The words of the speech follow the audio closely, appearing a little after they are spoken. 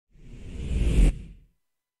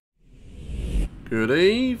Good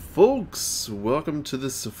day, folks! Welcome to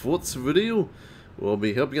this Forza video. We'll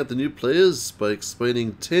be helping out the new players by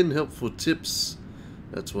explaining 10 helpful tips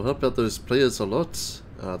that will help out those players a lot.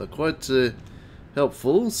 They're quite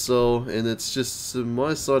helpful, and it's just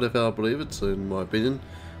my side of how I believe it, in my opinion,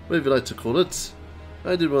 whatever you like to call it.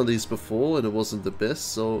 I did one of these before and it wasn't the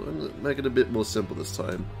best, so I'm going to make it a bit more simple this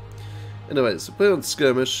time. Anyway, so play on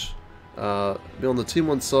Skirmish, be on the Team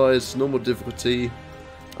 1 side, normal difficulty.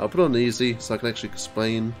 I'll put on easy so I can actually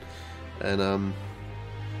explain, and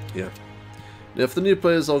yeah. Now for the new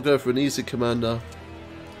players, I'll go for an easy commander.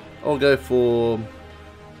 I'll go for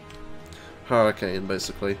Hurricane,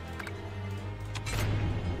 basically.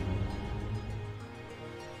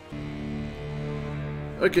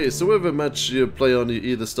 Okay, so whatever match you play on, you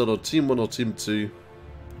either start on Team 1 or Team 2,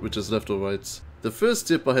 which is left or right. The first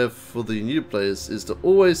tip I have for the new players is to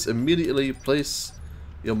always immediately place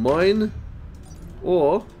your mine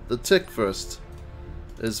or the tech first.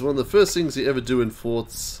 It's one of the first things you ever do in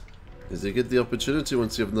Forts, is you get the opportunity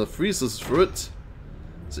once you have enough resources for it.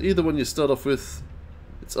 So either one you start off with,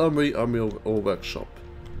 it's armory or workshop,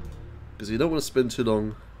 because you don't want to spend too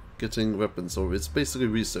long getting weapons, or it's basically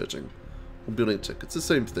researching or building tech. It's the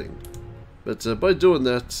same thing, but by doing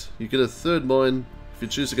that you get a third mine if you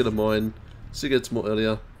choose to get a mine, so you get more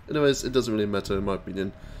earlier. Anyways, it doesn't really matter in my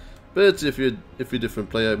opinion. But if you're a different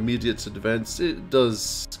player, immediate to advanced, it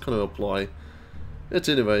does kind of apply. But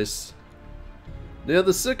anyways, now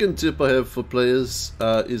the second tip I have for players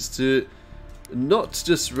is to not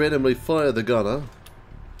just randomly fire the gunner,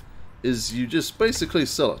 is you just basically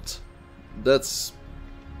sell it. That's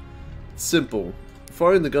simple.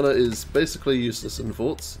 Firing the gunner is basically useless in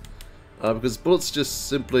Forts, because bullets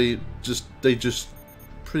they just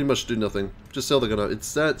pretty much do nothing. Just sell the gunner.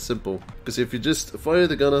 It's that simple. Because if you just fire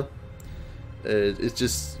the gunner,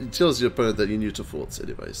 it tells your opponent that you're new to Forts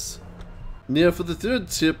anyways. Now for the third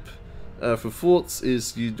tip for Forts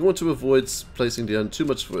is you want to avoid placing down too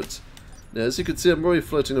much wood. Now as you can see, I'm already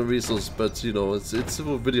floating on resource, but you know, it's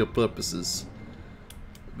for video purposes.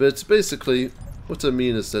 But basically what I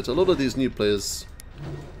mean is that a lot of these new players,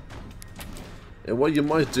 and what you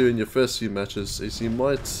might do in your first few matches is you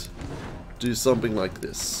might do something like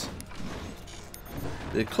this.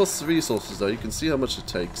 It costs resources though, you can see how much it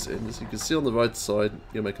takes, and as you can see on the right side,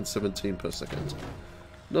 you're making 17 per second.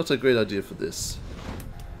 Not a great idea for this.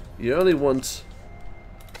 You only want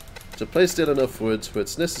to place down enough wood where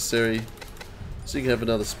it's necessary, so you can have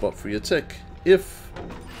another spot for your tech. If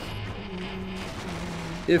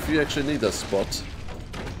you actually need that spot,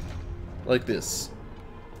 like this.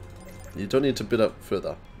 You don't need to build up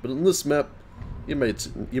further, but on this map, you may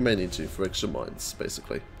need to for extra mines,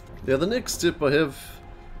 basically. Now the next tip I have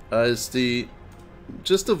is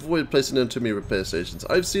just avoid placing down too many repair stations.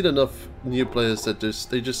 I've seen enough new players that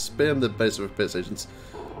they just spam the base of repair stations,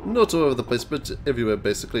 not all over the place, but everywhere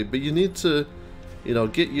basically. But you need to, you know,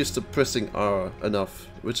 get used to pressing R enough,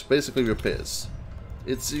 which basically repairs.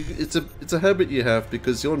 It's a habit you have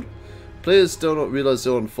because players do not realize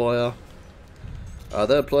they're on fire.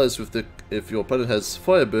 That applies if your opponent has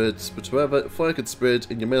firebirds, but however, fire can spread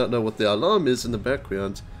and you may not know what the alarm is in the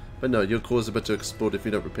background, but no, your core is about to explode if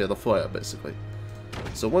you don't repair the fire, basically.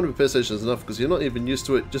 So one repair station is enough because you're not even used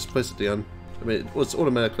to it, just place it down. I mean, it's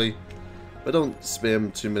automatically, but don't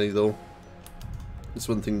spam too many though. That's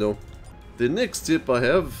one thing though. The next tip I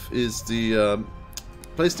have is the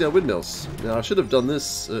place down windmills. Now I should have done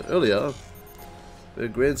this earlier.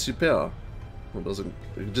 It grants you power. Well, it doesn't,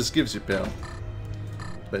 it just gives you power.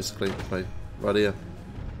 Basically, right here.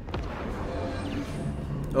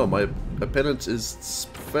 Oh, my opponent is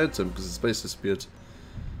Phantom because it's Space Dispute.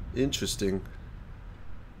 Interesting.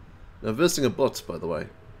 Now, versing a bot, by the way.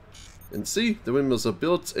 And see, the windmills are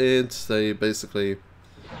built and they basically,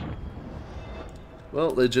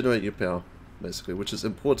 well, they generate your power, basically, which is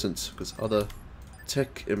important because other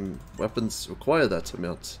tech and weapons require that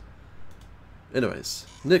amount. Anyways,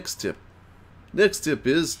 next tip. Next tip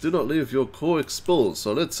is, do not leave your core exposed.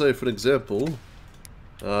 So let's say, for an example,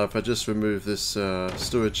 if I just remove this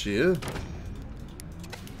storage here.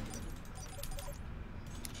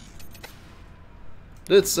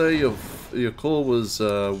 Let's say your core was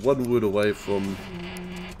one wood away from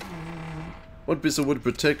one piece of wood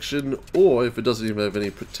protection, or if it doesn't even have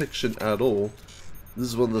any protection at all. This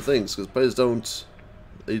is one of the things, because players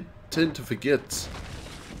they tend to forget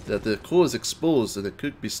that the core is exposed and it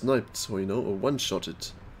could be sniped or, you know, or one-shotted,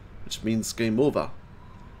 which means game over.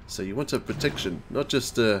 So you want to have protection, not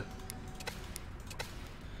just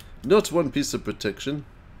not one piece of protection,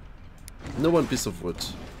 no one piece of wood.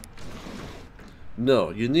 No,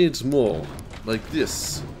 you need more, like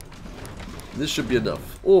this. This should be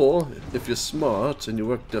enough. Or, if you're smart and you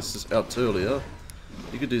worked this out earlier,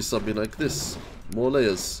 you could do something like this. More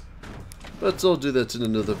layers. But I'll do that in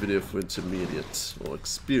another video for intermediate or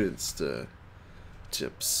experienced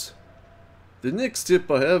tips. The next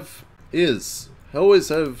tip I have is always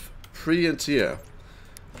have pre-anti-air.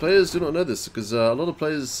 Players do not know this because a lot of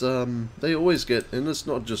players, they always get, and it's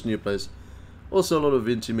not just new players, also a lot of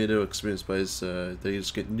intermediate or experienced players, they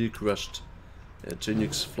just get nuke rushed. And two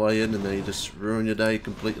nukes fly in and they just ruin your day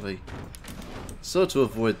completely. So to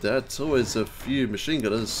avoid that, always a few machine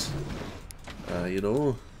gunners, you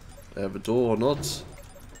know, have a door or not,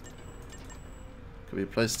 can be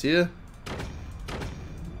placed here.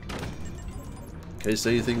 In case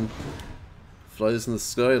anything flies in the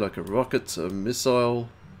sky like a rocket, a missile,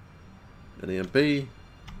 an EMP,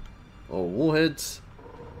 or warheads.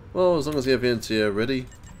 Well, as long as you have anti-air ready,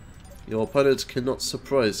 your opponent cannot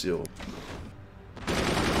surprise you.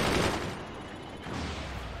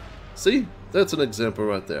 See? That's an example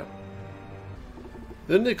right there.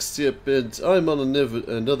 The next tip, and I'm on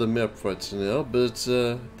another map right now, but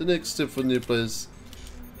the next tip for new players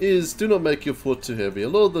is do not make your fort too heavy. A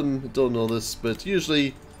lot of them don't know this, but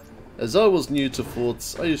usually, as I was new to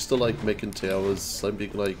forts, I used to like making towers,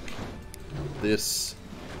 something like this,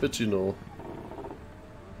 but you know,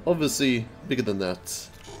 obviously bigger than that.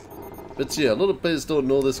 But yeah, a lot of players don't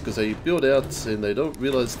know this because they build out and they don't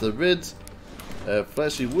realize the red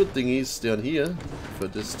flashy wood thingies down here for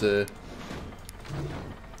just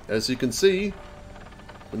as you can see,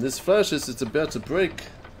 when this flashes it's about to break.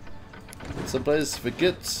 And some players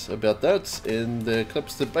forget about that and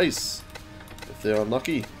collapse the base if they're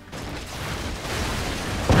unlucky.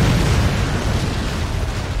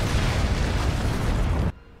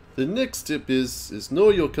 The next tip is know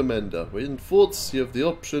your commander. In forts you have the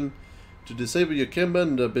option to disable your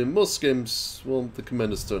commander, but in most games, well, the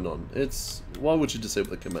commander's turned on. Why would you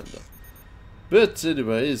disable the commander? But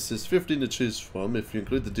anyways, there's 15 to choose from if you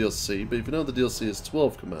include the DLC, but if you know the DLC is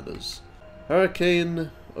 12 commanders.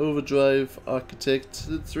 Hurricane, Overdrive, Architect,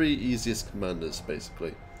 the 3 easiest commanders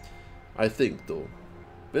basically. I think though.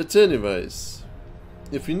 But anyways,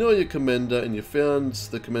 if you know your commander and you found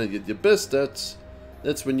the commander you're best at,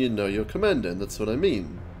 that's when you know your commander, and that's what I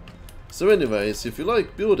mean. So anyways, if you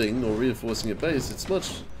like building or reinforcing a base, it's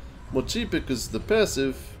much more cheaper because the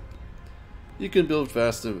passive, you can build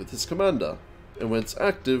faster with this commander. And when it's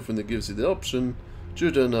active, when it gives you the option,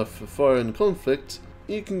 due to enough fire and conflict,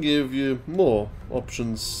 it can give you more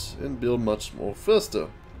options and build much more faster.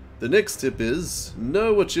 The next tip is,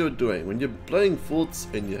 know what you're doing. When you're playing forts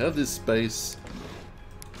and you have this space,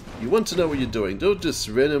 you want to know what you're doing. Don't just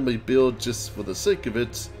randomly build just for the sake of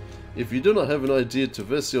it. If you do not have an idea to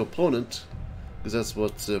verse your opponent, because that's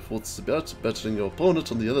what forts is about, battling your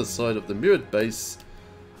opponent on the other side of the mirrored base,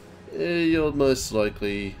 you'll most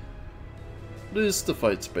likely lose the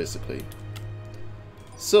fight, basically.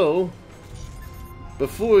 So,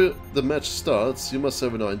 before the match starts, you must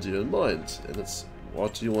have an idea in mind, and it's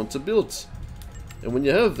what you want to build. And when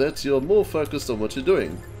you have that, you're more focused on what you're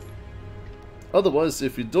doing. Otherwise,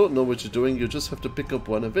 if you don't know what you're doing, you just have to pick up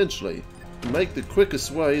one eventually. Make the quickest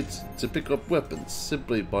way to pick up weapons,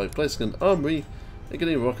 simply by placing an armory and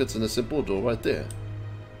getting rockets in a simple door right there.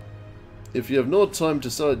 If you have no time to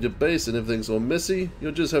start your base and everything's all messy,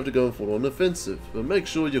 you'll just have to go full on offensive, but make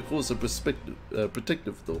sure your cores are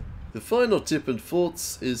protective though. The final tip in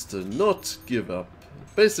forts is to not give up.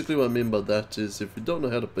 Basically what I mean by that is if you don't know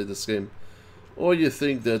how to play this game, or you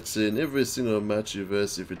think that in every single match you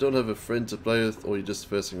verse, if you don't have a friend to play with, or you're just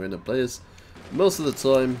versing random players, most of the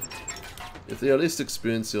time, if they are least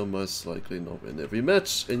experienced, you'll most likely not win every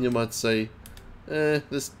match, and you might say,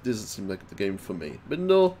 this doesn't seem like the game for me. But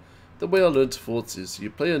no, the way I learned forts is you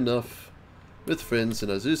play enough with friends,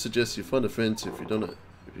 and I do suggest you find a friend if you don't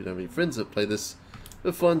have any friends that play this,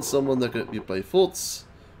 but find someone that can help you play forts,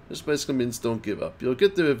 which basically means don't give up. You'll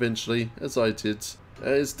get there eventually, as I did.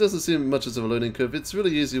 It doesn't seem much as of a learning curve. It's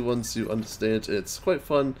really easy once you understand. It's quite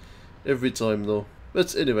fun every time though.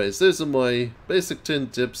 But anyways, those are my basic 10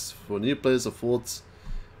 tips for new players of forts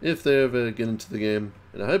if they ever get into the game,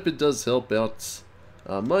 and I hope it does help out.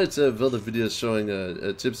 I might have other videos showing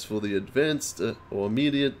tips for the advanced or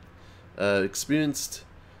immediate experienced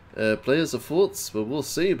players of forts, but we'll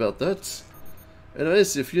see about that.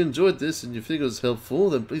 Anyways, if you enjoyed this and you think it was helpful,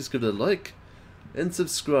 then please give it a like and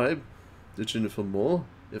subscribe to tune in for more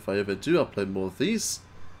if I ever do upload more of these.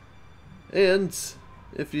 And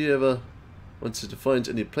if you ever wanted to find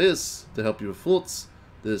any players to help you with forts,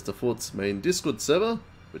 there's the forts main Discord server,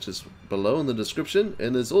 which is below in the description,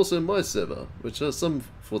 and there's also my server, which are some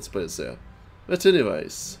forts players there. But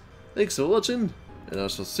anyways, thanks for watching, And I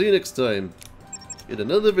shall see you next time in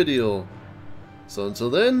another video. So until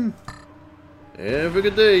then, have a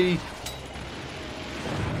good day.